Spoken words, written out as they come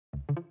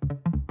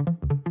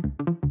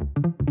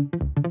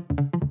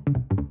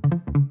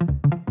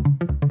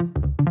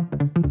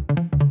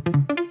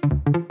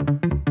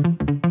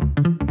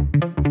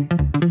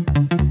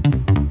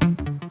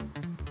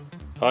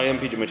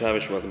PJ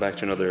Matavish, welcome back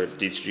to another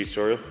DCG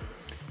tutorial.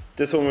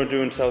 This one we're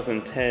doing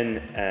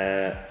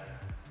 2010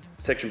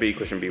 Section B,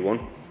 question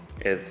B1.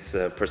 It's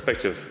a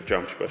perspective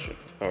geometry question,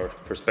 or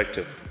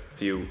perspective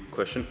view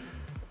question.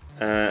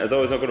 As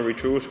always, I'm not going to read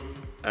through it,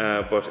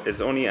 but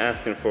it's only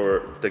asking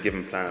for the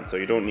given plan, so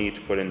you don't need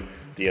to put in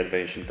the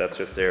elevation, that's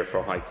just there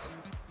for heights.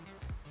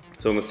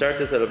 So I'm going to start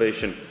this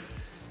elevation,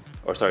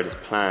 or sorry, this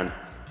plan,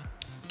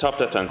 top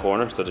left hand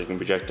corner, so that you can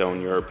project down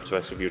your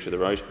perspective view to the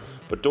right,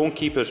 but don't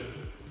keep it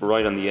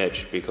right on the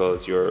edge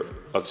because your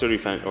auxiliary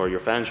fan or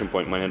your vanishing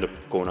point might end up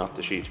going off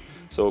the sheet.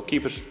 So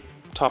keep it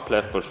top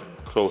left but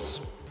close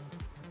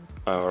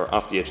or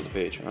off the edge of the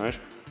page, alright?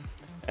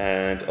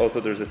 And also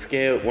there's a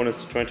scale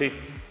 1:20,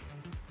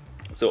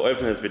 so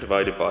everything has to be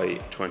divided by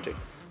 20.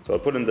 So I'll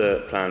put in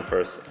the plan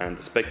first and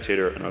the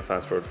spectator, and I'll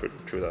fast forward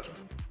through that.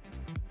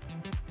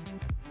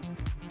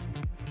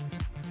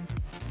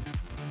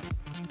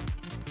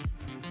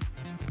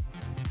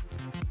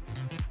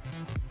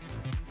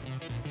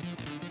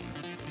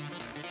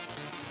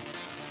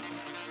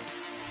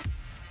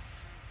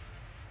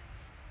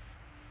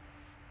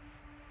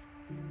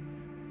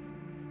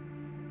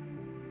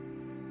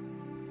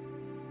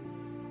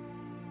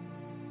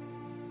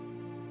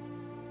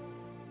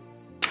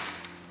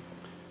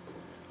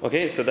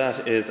 Okay, so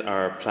that is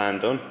our plan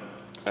done,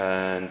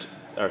 and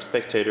our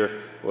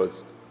spectator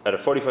was at a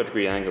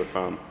 45-degree angle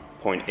from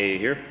point A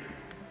here.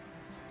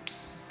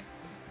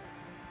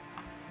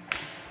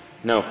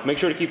 Now, make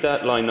sure to keep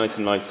that line nice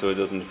and light so it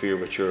doesn't interfere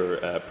with your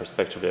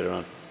perspective later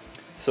on.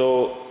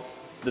 So,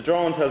 the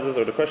drawing tells us,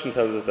 or the question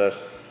tells us that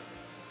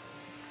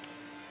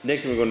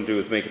next thing we're going to do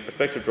is make a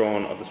perspective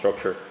drawing of the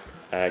structure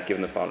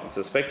given the following.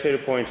 So, spectator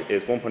point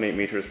is 1.8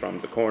 meters from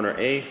the corner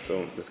A, so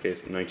in this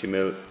case 90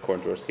 mil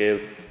according to our scale.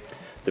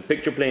 The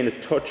picture plane is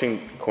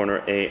touching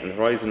corner A, and the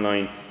horizon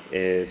line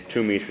is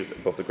 2 meters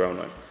above the ground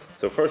line.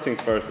 So first things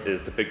first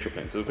is the picture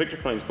plane. So the picture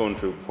plane is going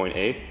through point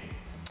A.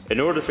 In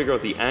order to figure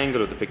out the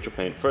angle of the picture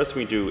plane, first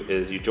thing we do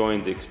is you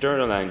join the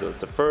external angles,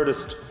 the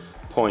furthest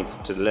points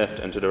to the left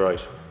and to the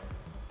right,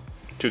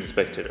 to the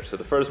spectator. So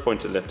the first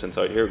point to the left hand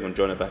side here, we're going to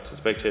join it back to the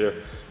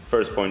spectator.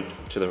 First point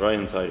to the right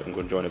hand side, I'm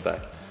going to join it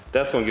back.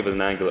 That's going to give us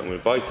an angle, and we'll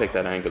bisect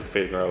that angle to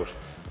figure out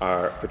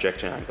our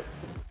projection angle.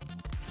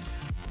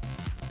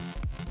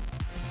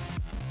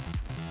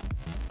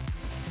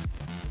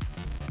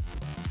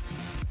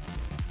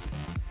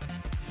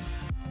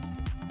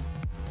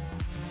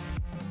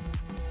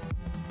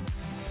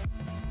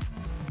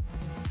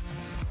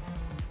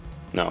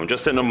 Now I'm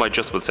just setting up my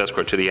adjustable set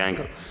square to the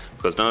angle,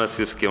 because now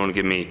that's going to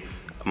give me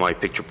my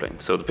picture plane.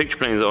 So the picture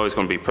plane is always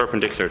going to be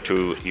perpendicular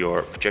to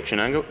your projection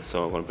angle.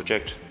 So I'm going to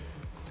project,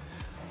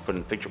 put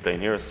in the picture plane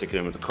here, stick it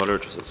in with the colour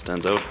just so it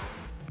stands out.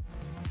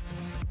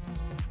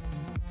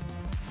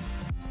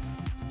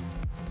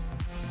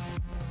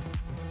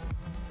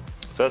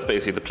 So that's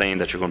basically the plane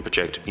that you're going to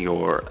project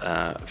your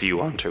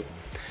view onto.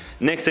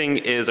 Next thing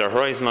is our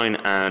horizon line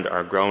and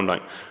our ground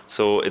line.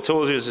 So it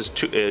told us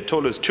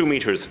total is 2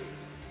 meters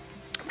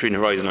between the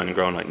horizon line and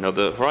ground line. Now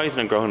the horizon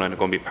and ground line are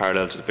going to be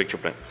parallel to the picture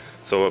plane.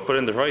 So I'll put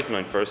in the horizon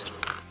line first.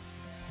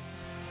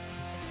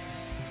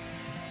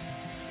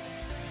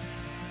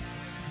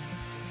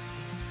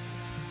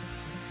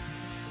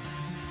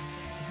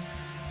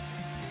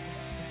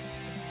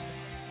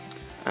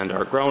 And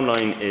our ground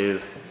line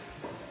is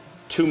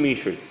 2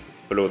 meters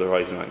below the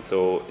horizon line.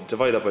 So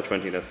divide that by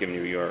 20, that's giving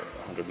you your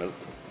 100 mil.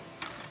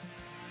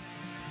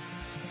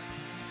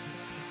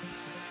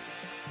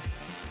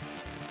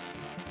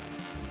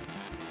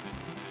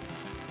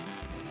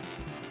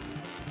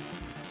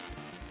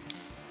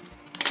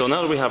 So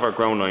now that we have our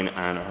ground line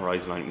and our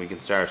horizon line, we can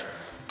start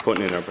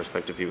putting in our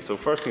perspective view. So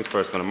first things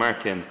first, I'm going to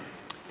mark in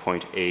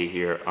point A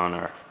here on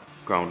our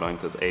ground line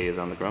because A is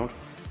on the ground.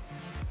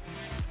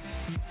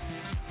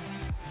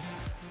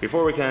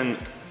 Before we can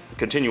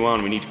continue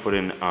on, we need to put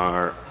in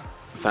our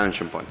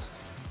vanishing points.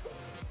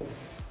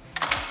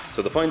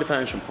 So to find the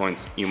vanishing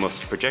points, you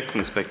must project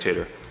from the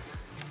spectator,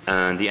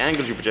 and the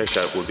angles you project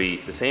at will be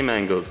the same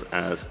angles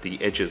as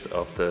the edges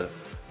of the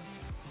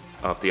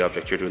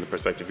object you're doing the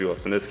perspective view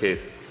of. So in this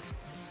case,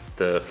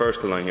 the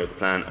vertical line here, the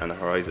plan, and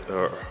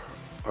the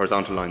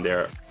horizontal line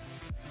there.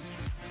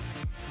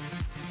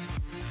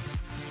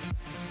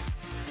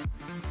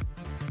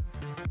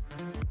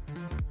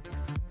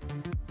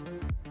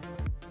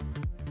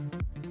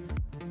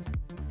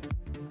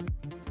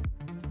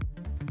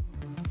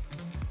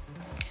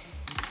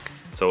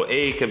 So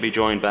A can be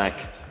joined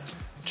back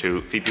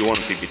to VP1 and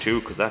VP2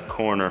 because that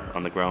corner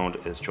on the ground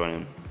is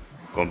going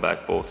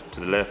back both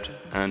to the left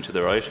and to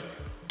the right.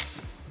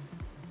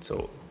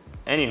 So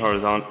any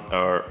horizontal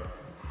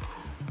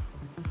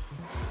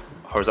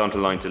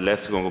line to the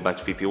left is going to go back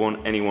to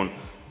VP1, anyone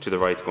to the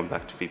right is going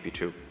back to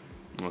VP2.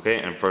 Okay,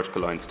 and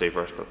vertical lines stay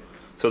vertical.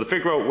 So to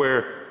figure out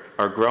where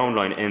our ground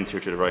line ends here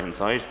to the right hand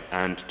side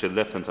and to the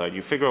left hand side,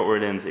 you figure out where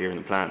it ends here in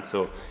the plan.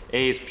 So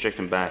A is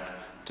projecting back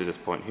to this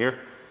point here.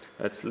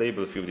 Let's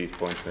label a few of these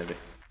points maybe.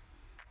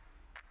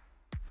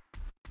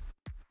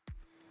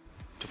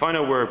 To find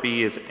out where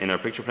B is in our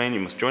picture plane, you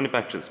must join it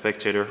back to the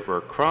spectator where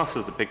it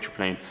crosses the picture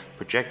plane,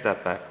 project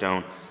that back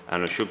down,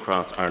 and it should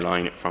cross our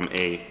line from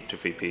A to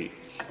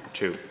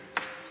VP2.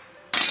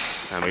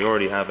 And we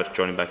already have it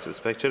joining back to the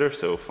spectator,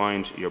 so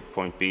find your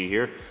point B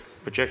here,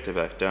 project it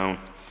back down,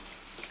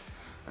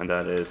 and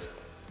that is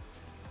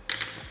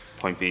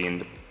point B in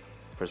the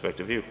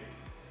perspective view.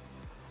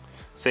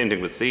 Same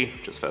thing with C,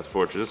 just fast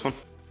forward to this one.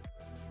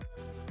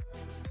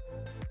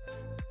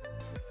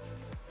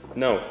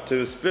 Now,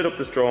 to split up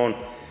this drawing,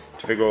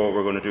 to figure out what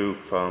we're going to do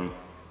from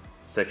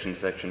section to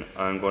section,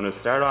 I'm going to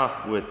start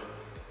off with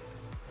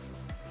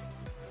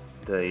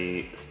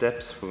the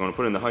steps. We're going to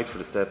put in the height for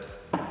the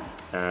steps,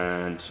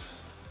 and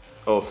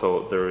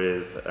also there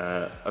is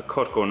a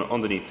cut going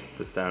underneath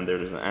the stand there.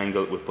 There's an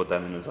angle, we'll put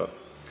that in as well.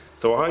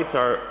 So our heights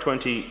are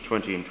 20,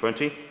 20 and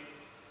 20,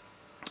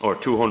 or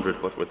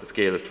 200, but with the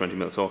scale is 20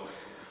 mil. So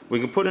we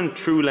can put in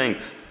true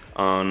length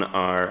on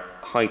our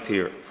height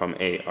here from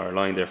A, our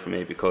line there from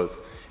A, because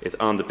it's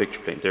on the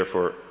picture plane,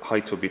 therefore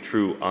heights will be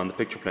true on the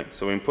picture plane.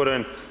 So we can put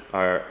in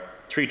our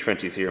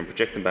 320s here and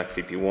project them back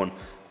to VP1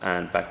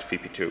 and back to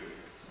VP2.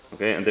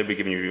 Okay, and they'll be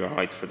giving you your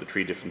height for the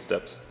 3 different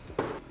steps.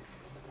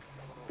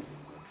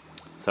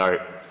 Sorry,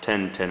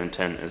 10, 10 and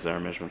 10 is our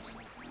measurements.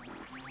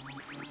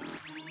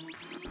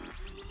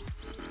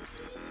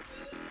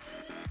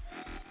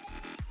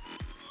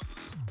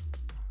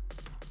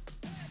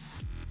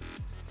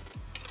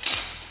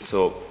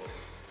 So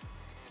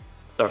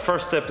our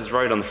first step is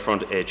right on the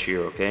front edge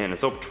here, okay, and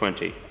it's up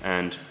 20.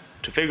 And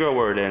to figure out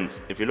where it ends,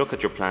 if you look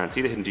at your plan,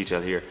 see the hidden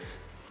detail here,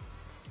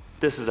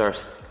 this is our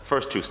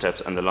first 2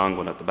 steps and the long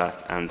one at the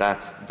back, and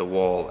that's the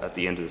wall at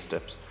the end of the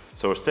steps.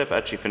 So our step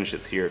actually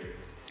finishes here,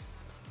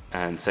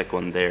 and second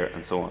one there,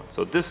 and so on.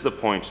 So this is the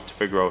point to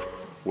figure out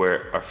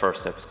where our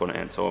first step is going to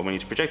end. So we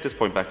need to project this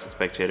point back to the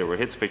spectator where it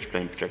hits the picture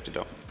plane, project it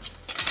down.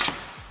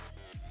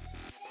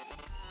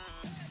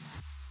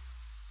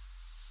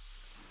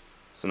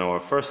 So now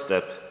our first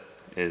step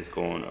is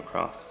going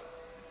across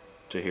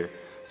to here.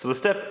 So the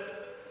step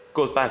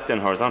goes back then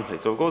horizontally.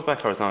 So if it goes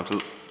back horizontal,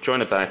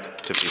 join it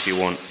back to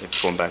VP1 if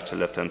it's going back to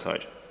the left hand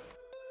side.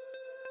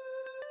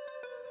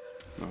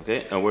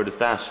 Okay, and where does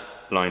that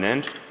line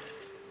end?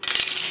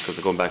 Because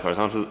it's going back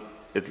horizontal,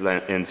 it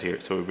ends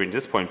here. So we bring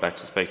this point back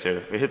to the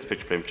spectator, it hits the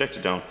picture plane, project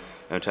it down,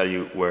 and I'll tell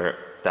you where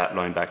that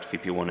line back to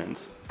VP1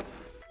 ends.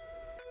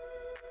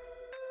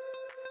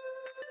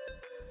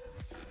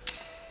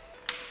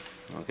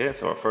 Okay,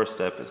 so our first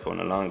step is going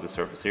along the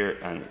surface here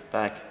and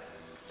back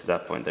to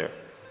that point there.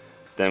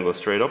 Then go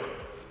straight up,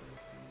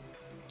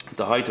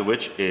 the height of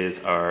which is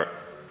our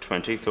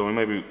 20, so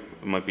we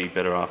might be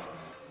better off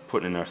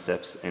putting in our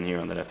steps in here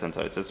on the left hand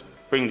side. So let's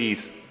bring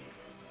these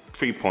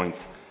 3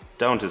 points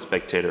down to the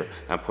spectator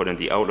and put in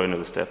the outline of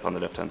the step on the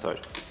left hand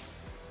side.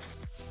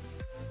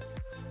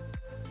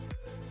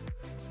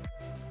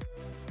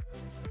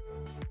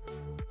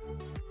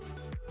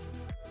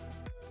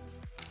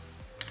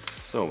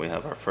 So we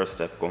have our first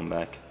step going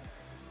back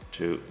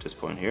to this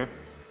point here,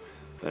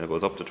 then it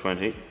goes up to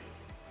 20,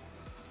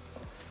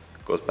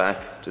 goes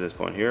back to this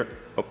point here,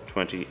 up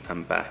 20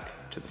 and back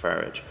to the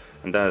far edge,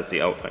 and that is the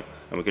outline.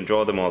 And we can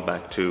draw them all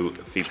back to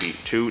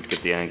VP2 to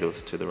get the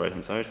angles to the right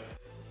hand side.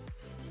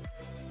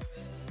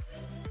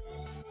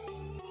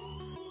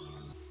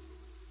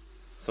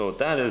 So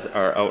that is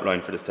our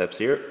outline for the steps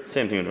here.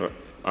 Same thing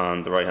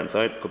on the right hand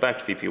side. Go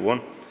back to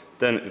VP1,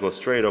 then go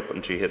straight up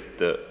until you hit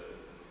the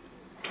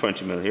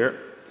 20 mil here.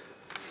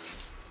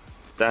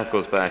 That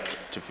goes back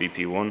to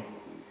VP1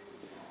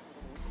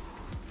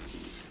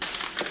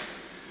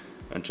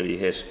 until you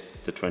hit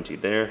the 20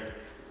 there.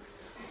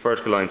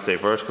 Vertical lines stay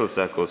vertical,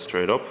 so that goes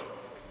straight up.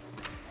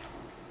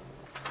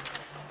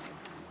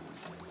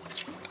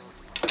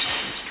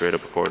 Straight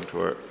up according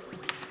to our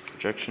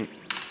projection.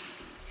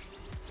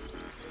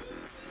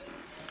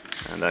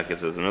 And that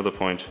gives us another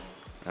point,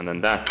 and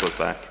then that goes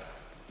back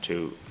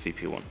to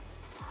VP1.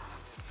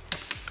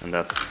 And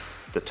that's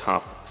the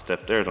top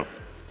step there done.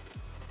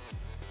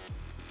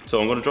 So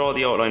I'm going to draw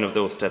the outline of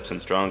those steps in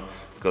strong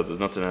because there's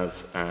nothing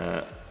else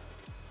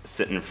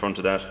sitting in front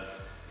of that,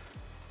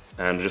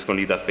 and I'm just going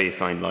to leave that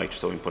baseline light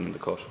so we can put in the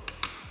cut.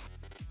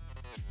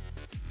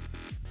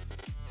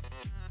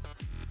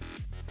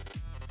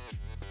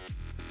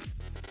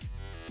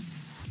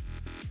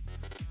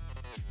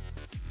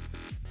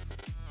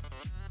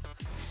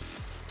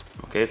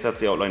 Okay, so that's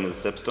the outline of the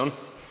steps done.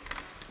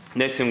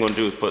 Next thing I'm going to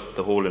do is put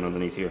the hole in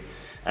underneath here.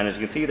 And as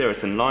you can see there,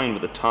 it's in line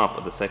with the top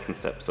of the second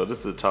step. So this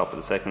is the top of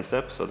the second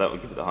step, so that will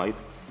give it the height.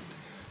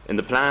 In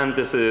the plan,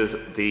 this is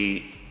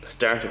the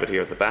start of it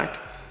here at the back.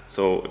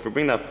 So if we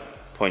bring that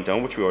point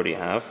down, which we already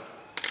have,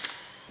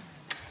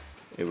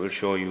 it will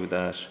show you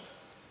that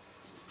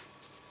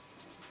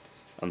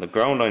on the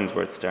ground line is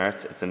where it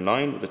starts. It's in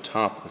line with the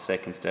top of the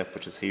second step,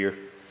 which is here.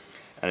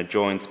 And it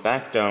joins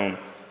back down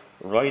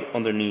right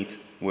underneath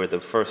where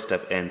the first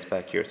step ends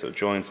back here. So it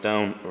joins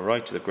down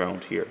right to the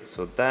ground here.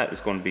 So that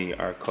is going to be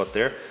our cut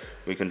there.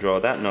 We can draw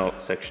that now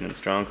section in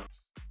strong.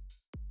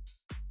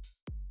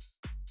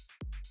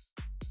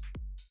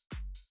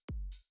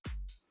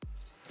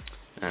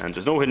 And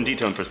there's no hidden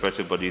detail in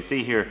perspective, but you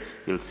see here,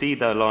 you'll see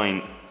that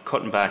line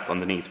cutting back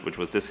underneath, which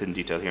was this hidden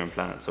detail here in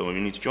plan. So we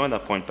need to join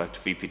that point back to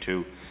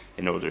VP2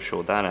 in order to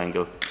show that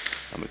angle,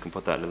 and we can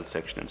put that little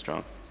section in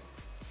strong.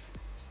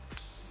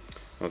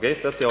 Okay,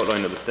 so that's the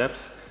outline of the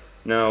steps.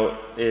 Now,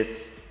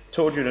 it's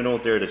told you in a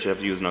note there that you have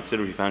to use an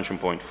auxiliary vanishing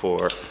point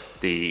for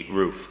the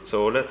roof.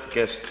 So let's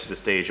get to the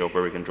stage of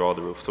where we can draw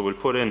the roof. So we'll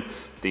put in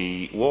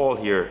the wall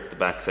here, the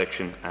back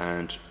section,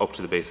 and up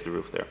to the base of the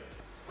roof there.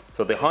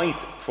 So the height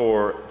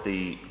for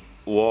the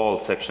wall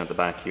section at the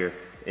back here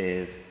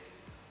is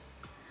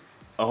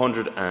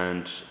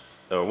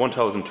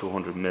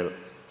 1,200 mil.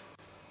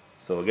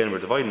 So again, we're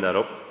dividing that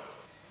up,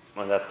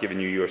 and that's giving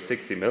you your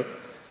 60 mil.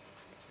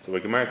 So we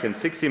can mark in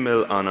 60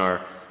 mil on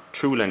our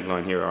true length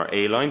line here, our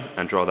A line,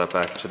 and draw that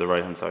back to the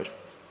right hand side.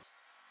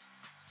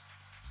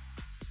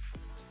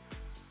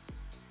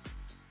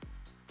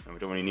 And we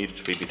don't really need it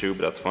to VP2,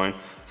 but that's fine.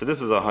 So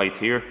this is a height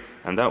here,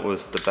 and that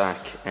was the back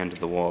end of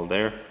the wall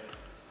there.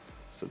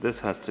 So this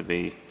has to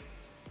be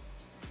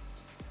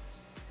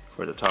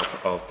where the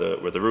top of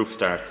where the roof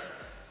starts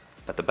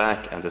at the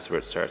back, and this is where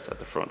it starts at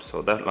the front.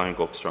 So that line will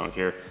go up strong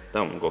here, that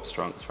one will go up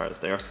strong as far as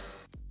there.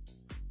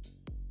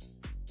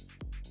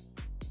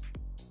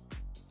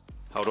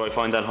 How do I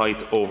find that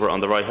height over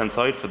on the right hand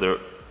side for the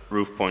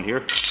roof point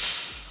here?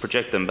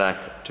 Project them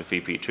back to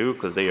VP2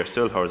 because they are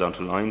still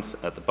horizontal lines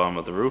at the bottom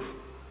of the roof.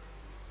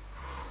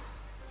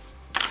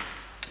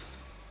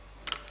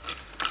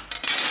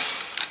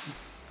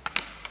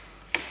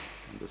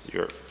 And this is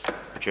your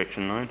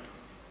projection line.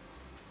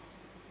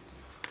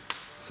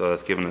 So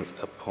that's giving us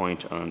a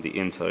point on the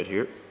inside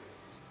here.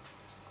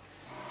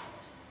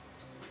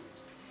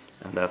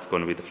 And that's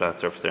going to be the flat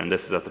surface there, and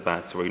this is at the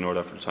back, so we ignore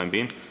that for the time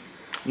being.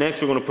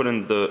 Next, we're going to put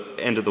in the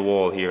end of the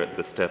wall here at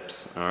the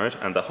steps, alright?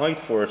 And the height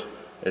for it,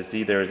 as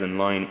see there, is in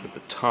line with the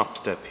top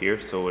step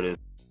here, so it is.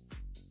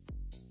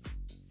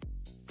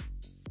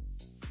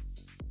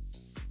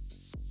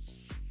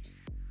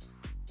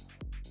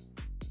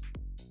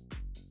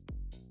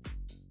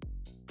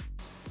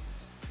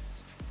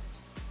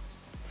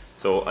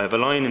 So I have a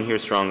line in here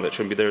strong that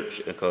shouldn't be there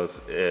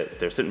because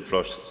they're sitting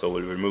flush, so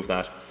we'll remove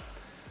that.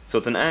 So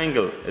it's an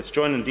angle, it's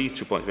joining these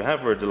 2 points. We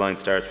have where the line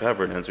starts, we have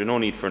where it ends. There's no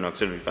need for an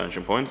auxiliary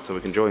vanishing point, so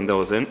we can join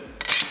those in.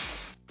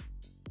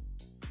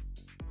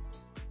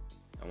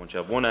 And once you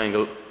have one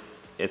angle,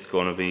 it's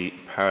going to be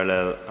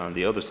parallel on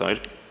the other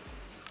side.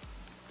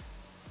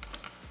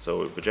 So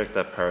we'll project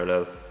that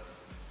parallel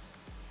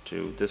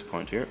to this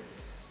point here.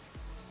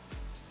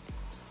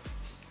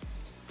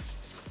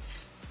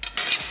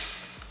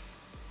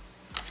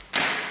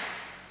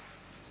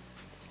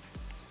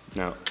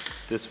 Now,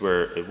 this is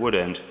where it would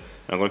end.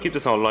 I'm going to keep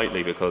this all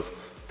lightly because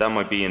that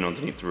might be in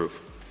underneath the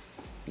roof.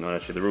 No,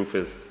 actually the roof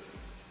is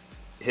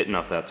hitting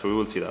off that, so we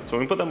will see that. So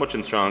we can put that much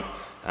in strong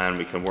and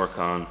we can work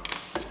on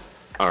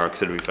our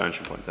auxiliary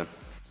vanishing point then.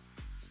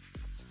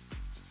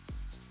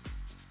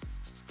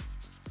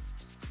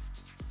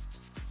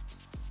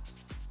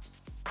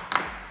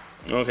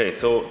 Okay,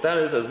 so that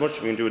is as much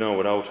as we can do now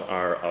without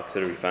our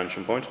auxiliary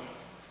vanishing point.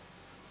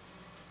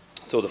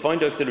 So to find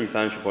the auxiliary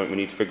vanishing point, we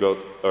need to figure out,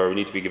 or we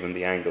need to be given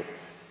the angle.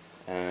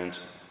 And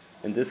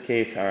in this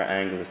case, our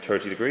angle is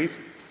 30 degrees.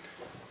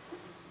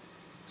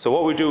 So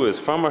what we do is,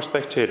 from our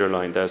spectator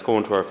line that is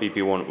going to our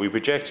VP1, we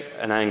project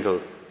an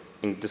angle,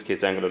 in this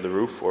case angle of the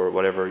roof, or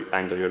whatever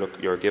angle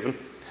you're given,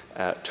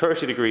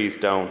 30 degrees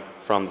down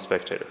from the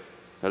spectator.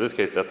 Now in this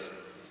case, that's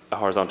a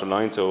horizontal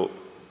line, so,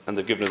 and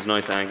they've given us a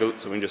nice angle,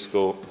 so we can just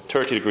go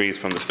 30 degrees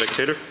from the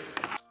spectator.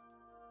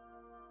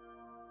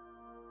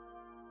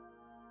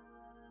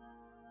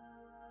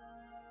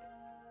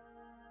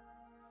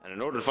 And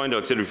in order to find the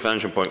auxiliary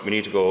vanishing point, we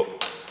need to go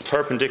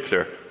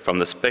perpendicular from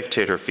the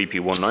spectator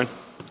VP1 line.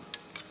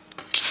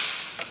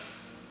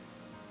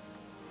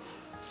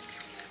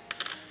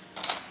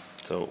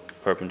 So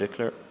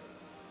perpendicular.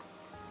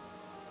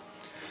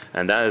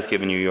 And that is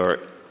giving you your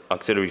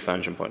auxiliary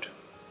vanishing point.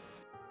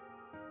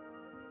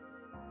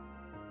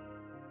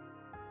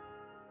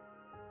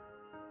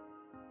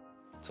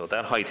 So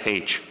that height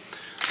h,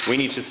 we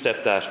need to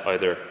step that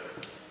either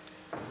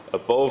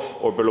above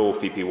or below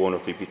VP1 or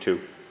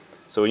VP2.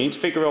 So we need to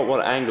figure out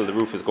what angle the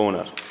roof is going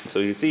at. So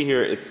you see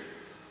here, it's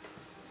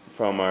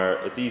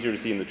easier to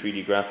see in the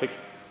 3D graphic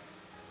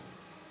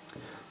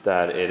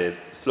that it is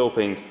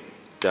sloping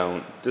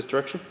down this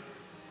direction.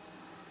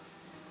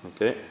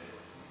 Okay.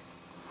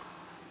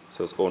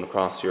 So it's going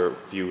across your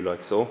view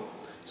like so.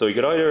 So you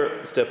could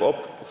either step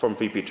up from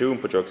VP2 and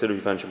put your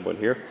auxiliary vanishing point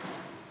here,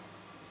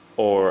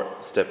 or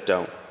step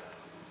down.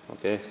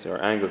 Okay, so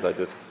our angle is like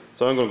this.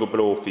 So I'm going to go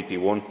below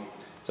VP1.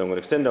 So I'm going to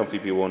extend down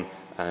VP1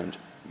 and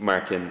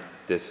mark in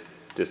this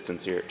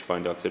distance here to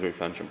find the auxiliary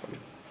vanishing point.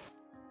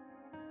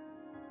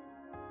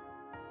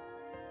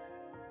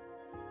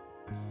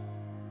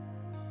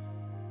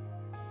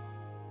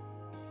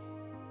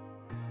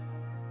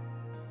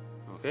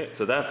 Okay,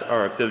 so that's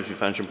our auxiliary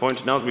vanishing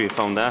point. Now that we've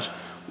found that,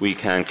 we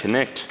can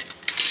connect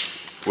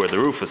where the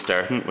roof is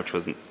starting, which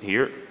was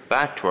here,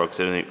 back to our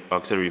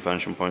auxiliary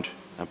vanishing point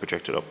and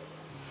project it up.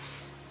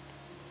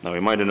 Now we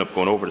might end up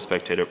going over the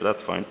spectator, but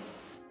that's fine.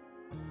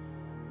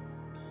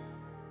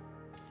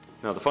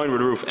 Now to find where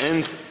the roof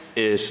ends,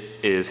 it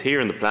is here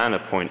in the plan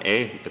at point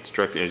A. It's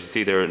directly, as you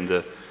see there in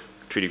the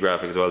 3D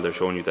graphic as well, they're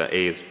showing you that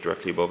A is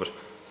directly above it.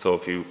 So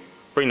if you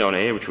bring down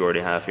A, which we already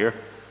have here,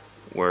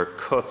 where it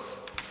cuts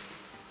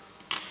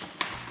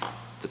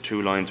the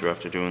 2 lines we're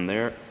after doing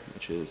there,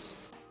 which is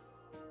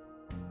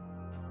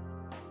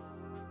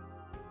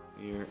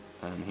here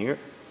and here.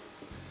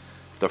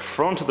 The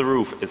front of the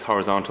roof is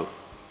horizontal.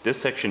 This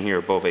section here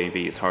above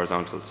AB is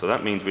horizontal, so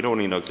that means we don't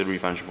need an auxiliary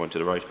vanishing point to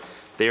the right.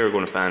 They are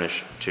going to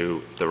vanish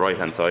to the right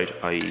hand side,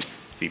 i.e.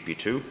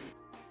 VP2.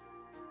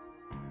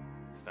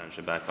 It's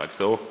vanishing back like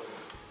so.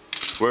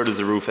 Where does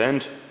the roof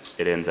end?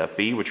 It ends at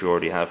B, which we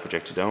already have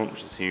projected down,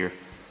 which is here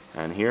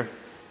and here.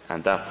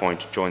 And that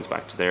point joins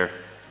back to there.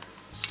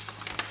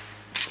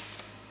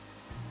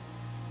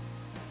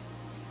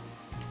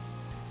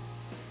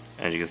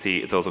 And you can see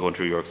it's also going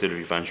through your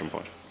auxiliary vanishing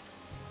point.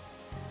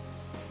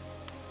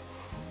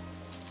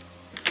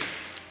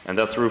 And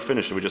that's the roof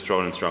finished, so we just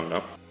draw it in strong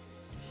now.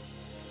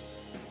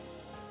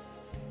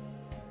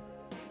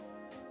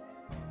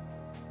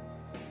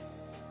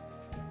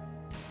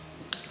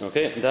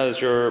 Okay, that is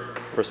your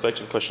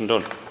perspective question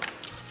done.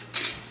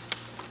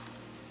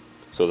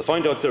 So the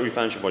find auxiliary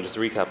vanishing point, just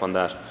to recap on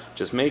that,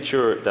 just make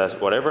sure that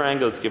whatever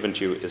angle is given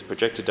to you is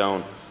projected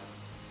down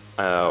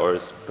or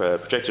is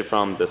projected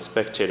from the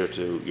spectator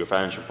to your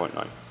vanishing point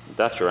line.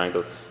 That's your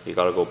angle. You've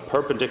got to go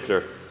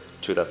perpendicular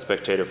to that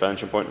spectator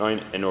vanishing point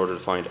line in order to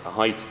find a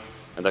height,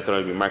 and that can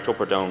either be marked up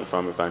or down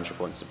from your vanishing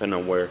points depending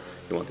on where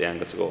you want the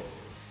angle to go.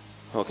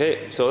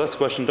 Okay, so that's the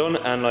question done,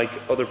 and like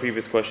other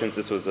previous questions,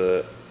 this was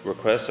a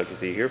request, like you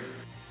see here.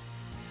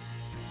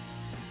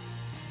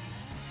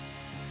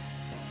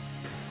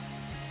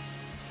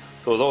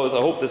 So as always, I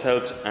hope this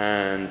helped,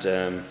 and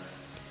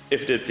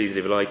if it did, please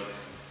leave a like,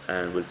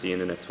 and we'll see you in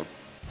the next one.